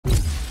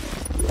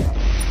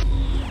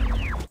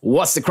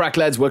What's the crack,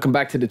 lads? Welcome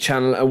back to the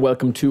channel and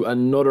welcome to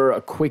another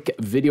quick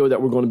video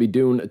that we're going to be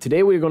doing.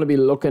 Today we're going to be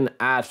looking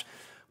at,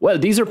 well,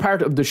 these are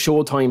part of the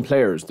Showtime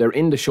players. They're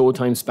in the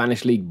Showtime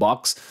Spanish League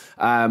box,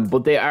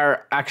 but they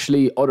are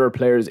actually other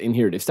players in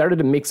here. They've started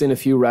to mix in a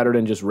few rather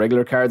than just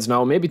regular cards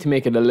now, maybe to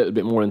make it a little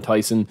bit more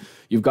enticing.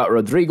 You've got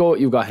Rodrigo,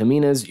 you've got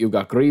Jimenez, you've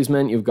got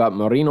Griezmann, you've got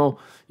Marino,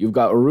 you've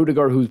got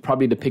Rudiger, who's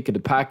probably the pick of the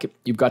pack.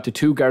 You've got the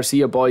two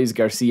Garcia boys,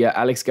 Garcia,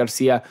 Alex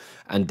Garcia,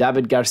 and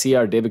David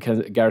Garcia,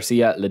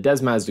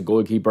 Ledesma is the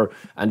goalkeeper,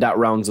 and that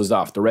rounds us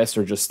off. The rest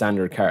are just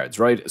standard cards,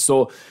 right?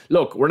 So,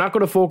 look, we're not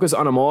going to focus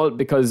on them all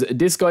because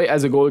this guy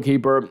as a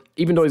goalkeeper,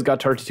 even though he's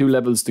got 32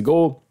 levels to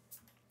go,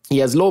 he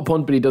has low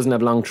punt, but he doesn't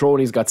have long throw, and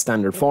he's got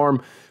standard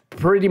form.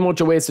 Pretty much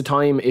a waste of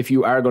time if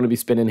you are going to be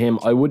spinning him.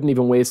 I wouldn't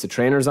even waste the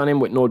trainers on him,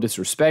 with no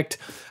disrespect.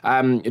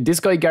 This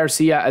guy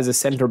Garcia as a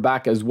centre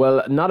back as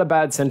well, not a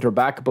bad centre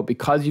back, but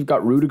because you've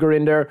got Rudiger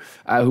in there,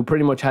 who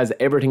pretty much has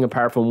everything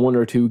apart from one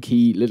or two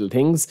key little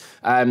things,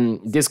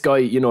 this guy,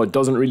 you know,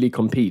 doesn't really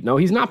compete. Now,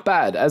 he's not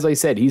bad, as I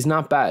said, he's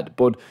not bad,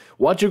 but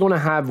what you're going to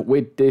have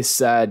with this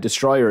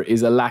destroyer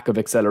is a lack of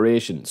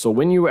acceleration. So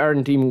when you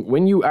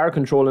are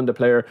controlling the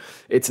player,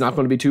 it's not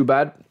going to be too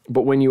bad.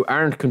 But when you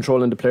aren't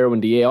controlling the player, when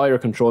the AI are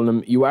controlling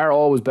them, you are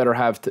always better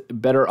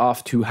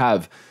off to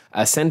have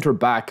a centre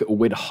back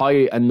with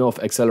high enough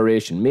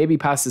acceleration, maybe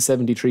past the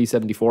 73,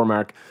 74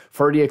 mark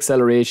for the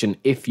acceleration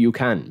if you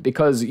can.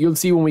 Because you'll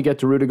see when we get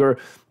to Rudiger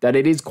that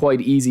it is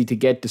quite easy to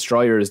get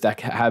destroyers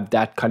that have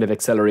that kind of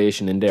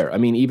acceleration in there. I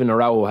mean, even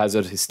Araujo has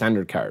it, his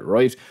standard card,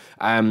 right?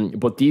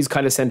 But these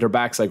kind of centre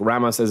backs like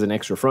Ramos as an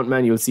extra front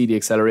man, you'll see the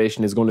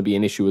acceleration is going to be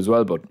an issue as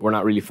well, but we're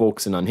not really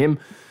focusing on him.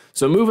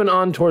 So moving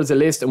on towards the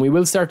list, and we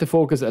will start to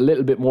focus a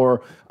little bit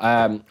more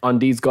on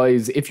these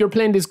guys. If you're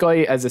playing this guy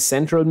as a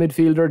central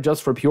midfielder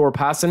just for pure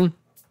passing,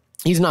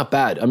 he's not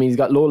bad. I mean, he's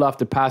got low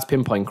lofted pass,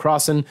 pinpoint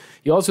crossing.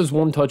 He also has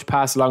one-touch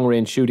pass,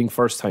 long-range shooting,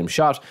 first-time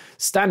shot.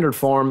 Standard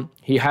form.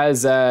 He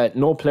has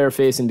no player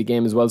face in the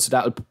game as well, so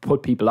that'll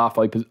put people off,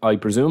 I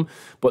presume.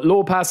 But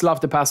low pass,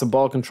 lofted pass, and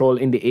ball control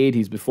in the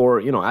 80s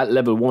before, you know, at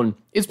level 1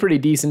 is pretty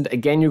decent.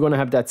 Again, you're going to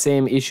have that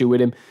same issue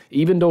with him.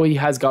 Even though he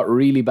has got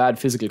really bad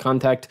physical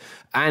contact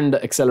and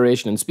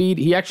acceleration and speed,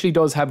 he actually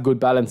does have good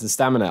balance and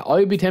stamina. I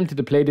would be tempted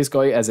to play this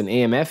guy as an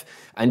AMF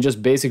and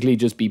just basically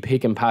just be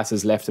picking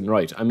passes left and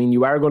right. I mean,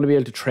 you are going to be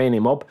able to train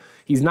him up.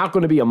 He's not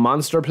going to be a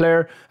monster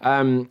player.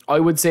 I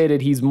would say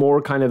that he's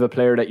more kind of a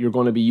player that you're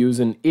going to be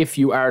using if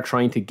you are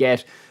trying to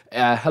get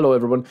hello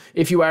everyone.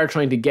 If you are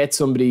trying to get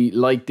somebody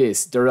like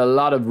this, there are a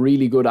lot of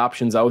really good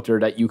options out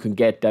there that you can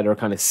get that are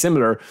kind of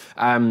similar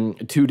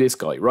to this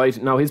guy,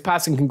 right? Now, his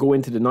passing can go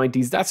into the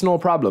 90s. That's no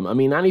problem. I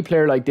mean, any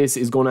player like this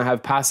is going to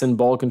have passing,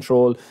 ball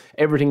control,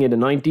 everything in the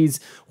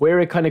 90s. Where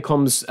it kind of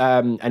comes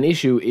an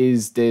issue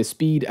is the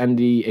speed and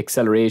the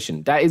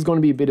acceleration. That is going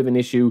to be a bit of an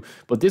issue,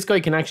 but this guy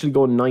can actually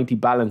go 90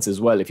 balance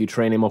as well if you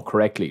train him up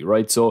correctly,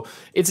 right? So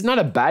it's not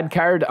a bad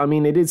card. I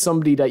mean, it is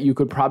somebody that you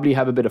could probably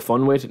have a bit of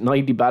fun with.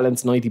 90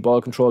 balance, 90 ball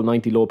control,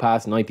 90 low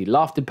pass, 90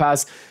 lofted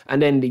pass,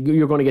 and then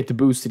you're going to get the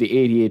boost to the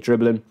 88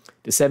 dribbling.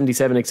 The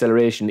 77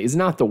 acceleration is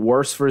not the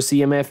worst for a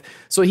CMF,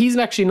 so he's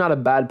actually not a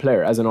bad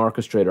player as an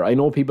orchestrator. I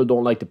know people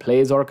don't like to play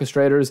as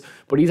orchestrators,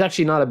 but he's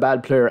actually not a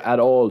bad player at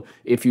all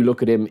if you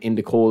look at him in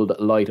the cold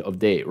light of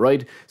day,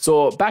 right?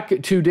 So back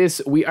to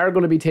this, we are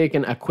going to be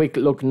taking a quick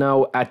look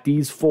now at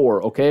these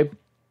four, okay?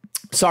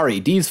 Sorry,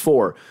 these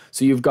four.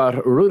 So you've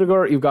got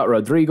Rudiger, you've got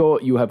Rodrigo,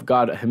 you have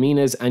got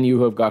Jimenez, and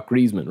you have got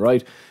Griezmann,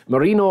 right?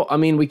 Marino, I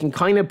mean, we can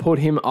kind of put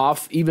him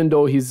off, even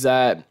though he's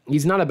not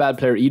a bad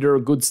player either.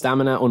 Good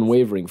stamina,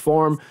 unwavering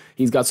form.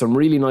 He's got some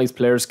really nice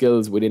player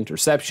skills with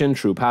interception,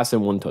 true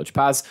passing, one-touch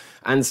pass,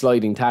 and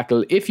sliding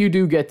tackle. If you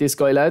do get this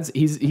guy, lads,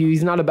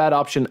 he's not a bad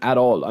option at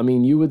all. I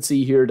mean, you would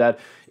see here that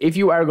if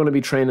you are going to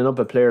be training up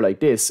a player like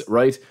this,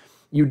 right,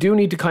 you do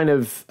need to kind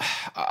of,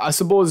 I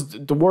suppose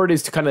the word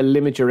is to kind of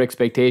limit your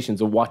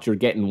expectations of what you're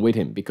getting with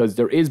him, because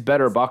there is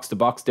better box to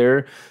box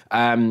there.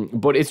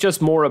 But it's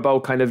just more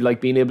about kind of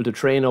like being able to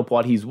train up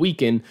what he's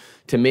weak in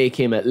to make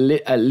him at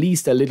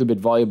least a little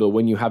bit viable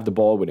when you have the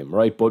ball with him,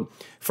 right? But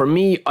for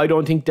me, I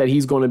don't think that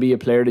he's going to be a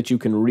player that you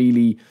can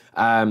really,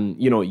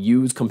 you know,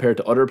 use compared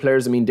to other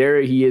players. I mean,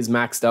 there he is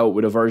maxed out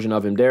with a version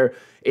of him there.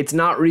 It's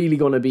not really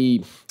going to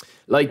be...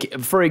 Like,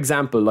 for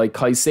example, like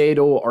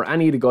Caicedo or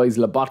any of the guys,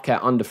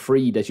 Lobotka on the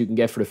free that you can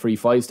get for the free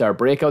 5-star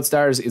breakout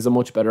stars is a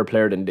much better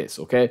player than this,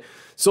 okay?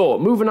 So,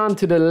 moving on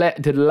to the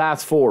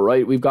last four,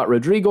 right? We've got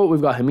Rodrigo,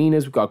 we've got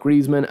Jimenez, we've got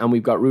Griezmann, and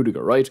we've got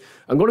Rudiger, right?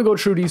 I'm going to go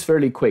through these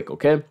fairly quick,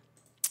 okay?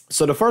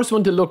 So, the first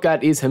one to look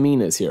at is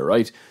Jimenez here,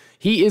 right?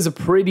 He is a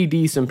pretty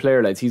decent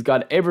player, lads. He's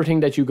got everything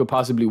that you could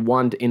possibly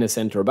want in a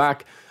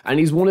centre-back, and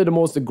he's one of the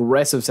most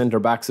aggressive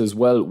centre-backs as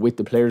well with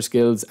the player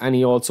skills, and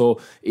he also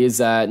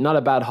is not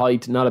a bad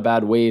height, not a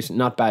bad weight,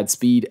 not bad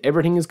speed.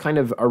 Everything is kind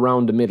of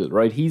around the middle,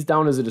 right? He's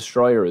down as a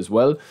destroyer as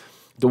well.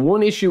 The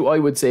one issue I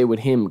would say with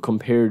him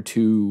compared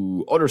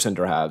to other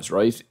centre-halves,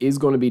 right, is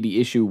going to be the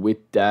issue with...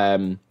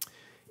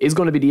 is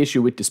going to be the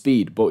issue with the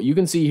speed. But you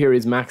can see here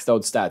his maxed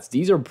out stats.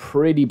 These are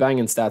pretty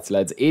banging stats,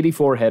 lads.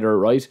 84 header,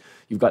 right?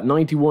 You've got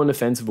 91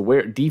 defensive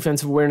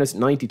awareness,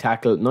 90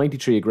 tackle,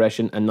 93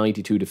 aggression, and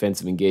 92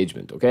 defensive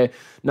engagement, okay?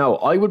 Now,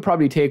 I would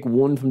probably take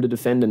 1 from the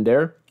defending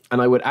there,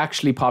 and I would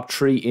actually pop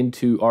 2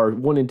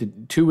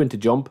 into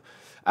jump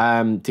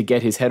to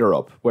get his header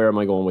up. Where am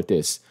I going with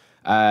this?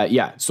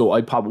 Yeah, so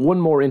I'd pop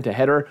 1 more into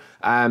header,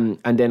 and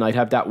then I'd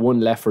have that 1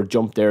 left for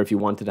jump there if you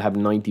wanted to have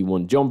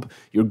 91 jump.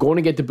 You're going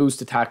to get the boost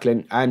to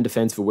tackling and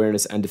defensive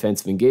awareness and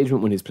defensive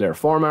engagement when his player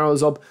form arrow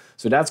is up,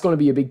 so that's going to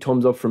be a big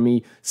thumbs up for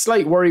me.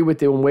 Slight worry with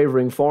the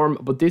unwavering form,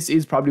 but this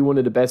is probably one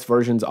of the best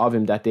versions of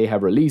him that they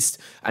have released,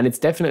 and it's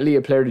definitely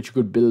a player that you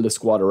could build a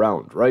squad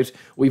around, right?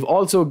 We've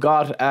also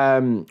got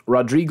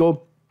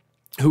Rodrigo,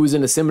 who is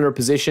in a similar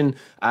position,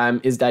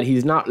 is that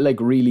he's not like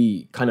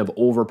really kind of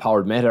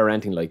overpowered meta or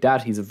anything like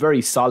that. He's a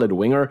very solid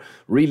winger,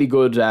 really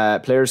good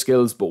player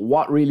skills, but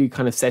what really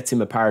kind of sets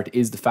him apart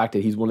is the fact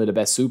that he's one of the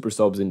best super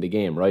subs in the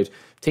game, right?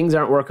 Things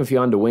aren't working for you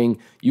on the wing.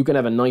 You can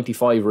have a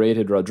 95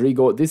 rated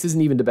Rodrigo. This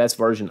isn't even the best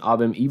version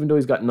of him, even though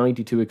he's got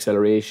 92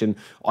 acceleration.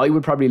 I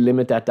would probably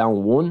limit that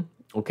down 1.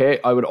 Okay,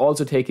 I would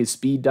also take his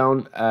speed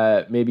down,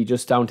 maybe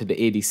just down to the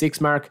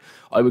 86 mark.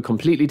 I would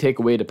completely take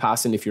away the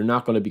passing if you're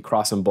not going to be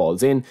crossing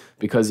balls in,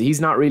 because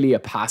he's not really a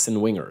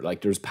passing winger.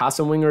 Like, there's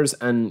passing wingers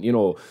and, you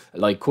know,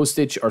 like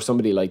Kostic or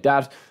somebody like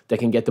that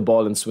can get the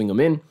ball and swing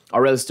them in.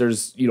 Or else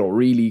there's, you know,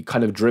 really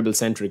kind of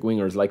dribble-centric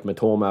wingers like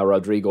Matoma,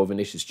 Rodrigo,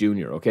 Vinicius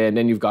Jr., okay? And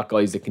then you've got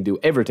guys that can do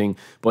everything,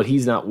 but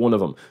he's not one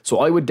of them. So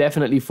I would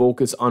definitely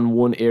focus on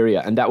one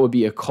area, and that would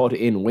be a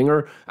cut-in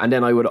winger. And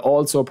then I would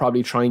also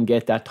probably try and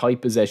get that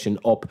tight possession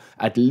up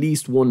at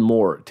least 1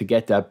 more to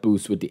get that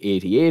boost with the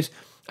 88.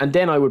 And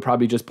then I would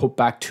probably just put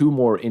back 2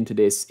 more into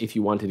this if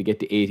you wanted to get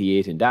the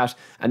 88 in that.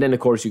 And then, of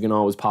course, you can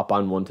always pop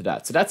on 1 to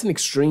that. So that's an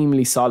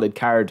extremely solid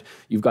card.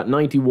 You've got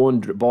 91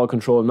 ball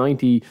control,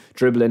 90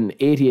 dribbling,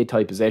 88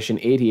 tight possession,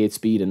 88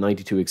 speed, and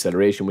 92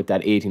 acceleration with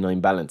that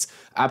 89 balance.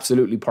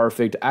 Absolutely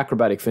perfect.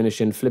 Acrobatic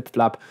finishing,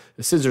 flip-flap,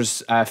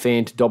 scissors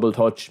feint, double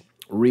touch.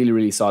 Really,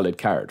 really solid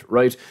card,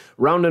 right?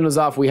 Rounding us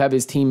off, we have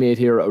his teammate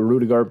here,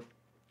 Rudiger,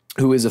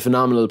 who is a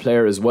phenomenal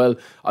player as well.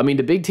 I mean,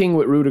 the big thing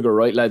with Rudiger,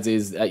 right, lads,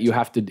 is that you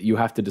have to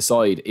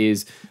decide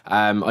is,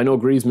 I know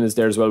Griezmann is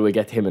there as well, we'll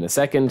get to him in a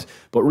second,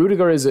 but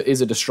Rudiger is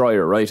a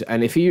destroyer, right?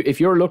 And if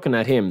you're looking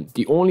at him,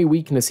 the only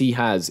weakness he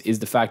has is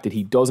the fact that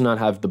he does not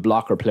have the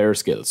blocker player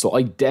skill. So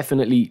I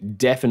definitely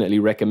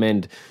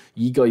recommend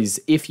you guys,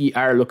 if you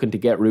are looking to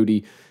get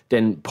Rudy,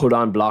 then put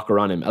on blocker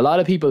on him. A lot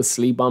of people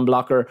sleep on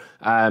blocker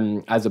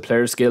as a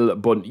player skill,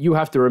 but you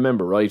have to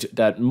remember, right,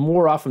 that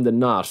more often than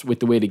not, with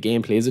the way the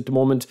gameplay is at the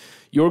moment,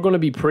 you're going to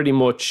be pretty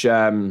much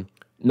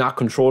not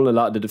controlling a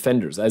lot of the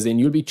defenders, as in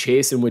you'll be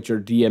chasing with your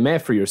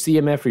DMF or your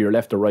CMF or your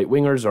left or right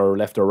wingers or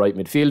left or right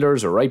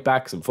midfielders or right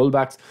backs and full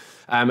backs.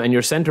 And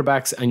your centre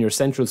backs and your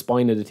central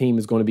spine of the team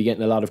is going to be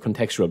getting a lot of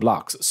contextual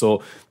blocks.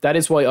 So that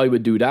is why I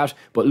would do that.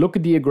 But look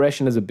at the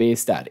aggression as a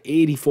base stat.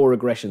 84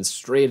 aggression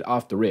straight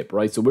off the rip,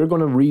 right? So we're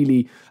going to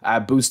really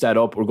boost that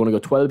up. We're going to go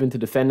 12 into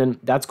defending.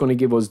 That's going to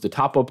give us the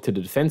top up to the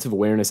defensive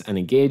awareness and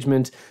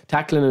engagement.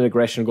 Tackling and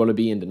aggression are going to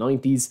be in the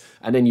 90s.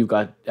 And then you've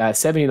got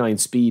 79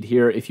 speed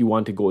here if you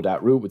want to go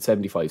that route with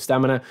 75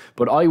 stamina.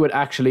 But I would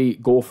actually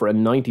go for a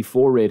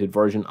 94 rated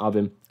version of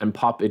him and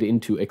pop it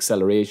into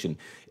acceleration.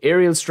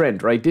 Aerial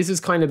strength, right? This is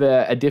kind of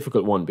a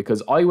difficult one,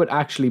 because I would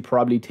actually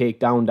probably take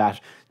down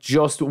that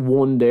just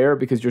 1 there,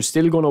 because you're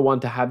still going to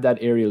want to have that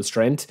aerial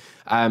strength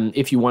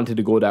if you wanted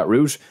to go that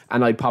route.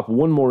 And I'd pop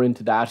 1 more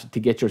into that to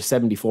get your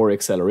 74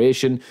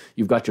 acceleration.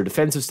 You've got your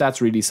defensive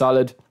stats really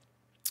solid.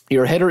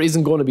 Your header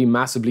isn't going to be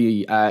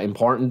massively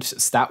important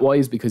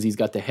stat-wise, because he's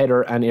got the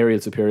header and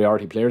aerial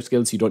superiority player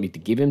skills, so you don't need to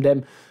give him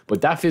them. But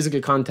that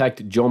physical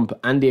contact, jump,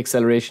 and the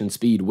acceleration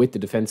speed with the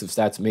defensive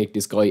stats make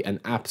this guy an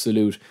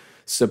absolute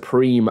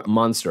supreme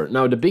monster.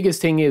 Now, the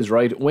biggest thing is,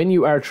 right, when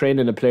you are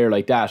training a player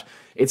like that,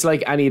 it's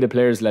like any of the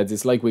players, lads.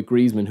 It's like with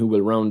Griezmann, who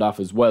will round off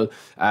as well.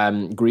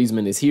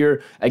 Griezmann is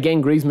here.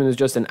 Again, Griezmann is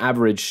just an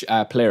average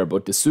player,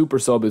 but the super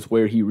sub is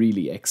where he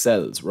really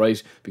excels,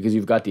 right? Because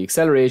you've got the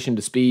acceleration,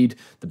 the speed,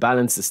 the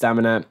balance, the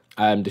stamina,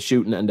 the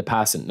shooting and the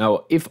passing.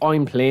 Now, if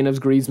I'm playing as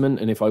Griezmann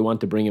and if I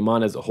want to bring him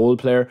on as a whole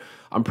player,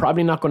 I'm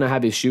probably not going to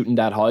have his shooting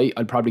that high.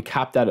 I'd probably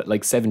cap that at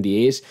like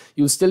 78.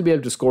 You'll still be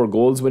able to score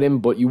goals with him,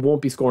 but you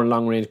won't be scoring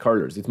long-range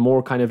curlers. It's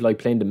more kind of like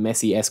playing the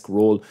Messi-esque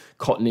role,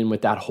 cutting in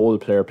with that whole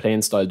player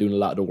playing style, doing a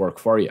lot of the work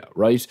for you,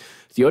 right?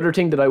 The other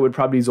thing that I would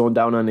probably zone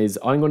down on is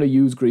I'm going to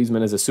use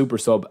Griezmann as a super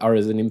sub or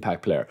as an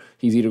impact player.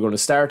 He's either going to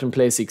start and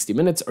play 60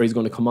 minutes or he's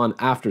going to come on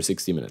after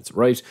 60 minutes,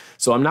 right?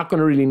 So I'm not going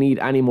to really need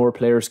any more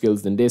player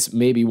skills than this,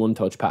 maybe one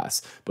touch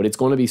pass, but it's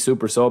going to be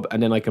super sub,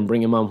 and then I can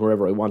bring him on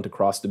wherever I want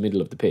across the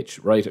middle of the pitch,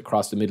 right?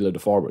 Across the middle of the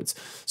forwards.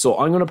 So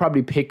I'm going to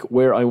probably pick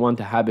where I want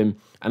to have him,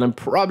 and I'm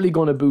probably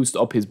going to boost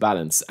up his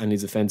balance and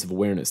his offensive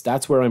awareness.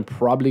 That's where I'm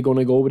probably going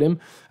to go with him.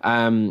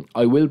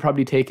 I will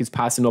probably take his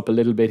passing up a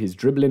little bit. His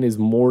dribbling is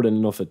more than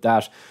enough at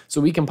that. So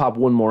we can pop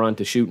 1 more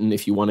onto shooting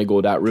if you want to go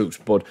that route.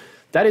 But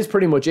that is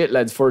pretty much it,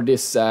 lads, for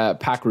this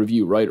pack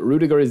review, right?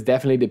 Rudiger is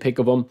definitely the pick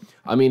of them.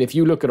 I mean, if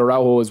you look at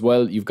Araujo as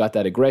well, you've got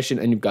that aggression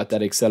and you've got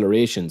that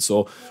acceleration.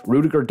 So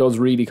Rudiger does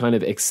really kind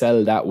of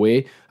excel that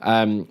way,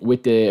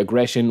 with the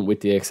aggression,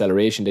 with the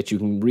acceleration, that you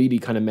can really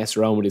kind of mess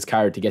around with his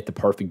card to get the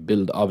perfect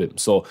build of him.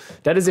 So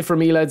that is it for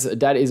me, lads.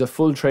 That is a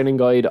full training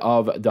guide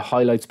of the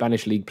highlight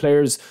Spanish League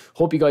players.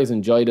 Hope you guys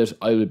enjoyed it.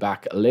 I will be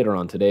back later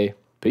on today.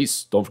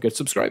 Peace. Don't forget to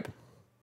subscribe.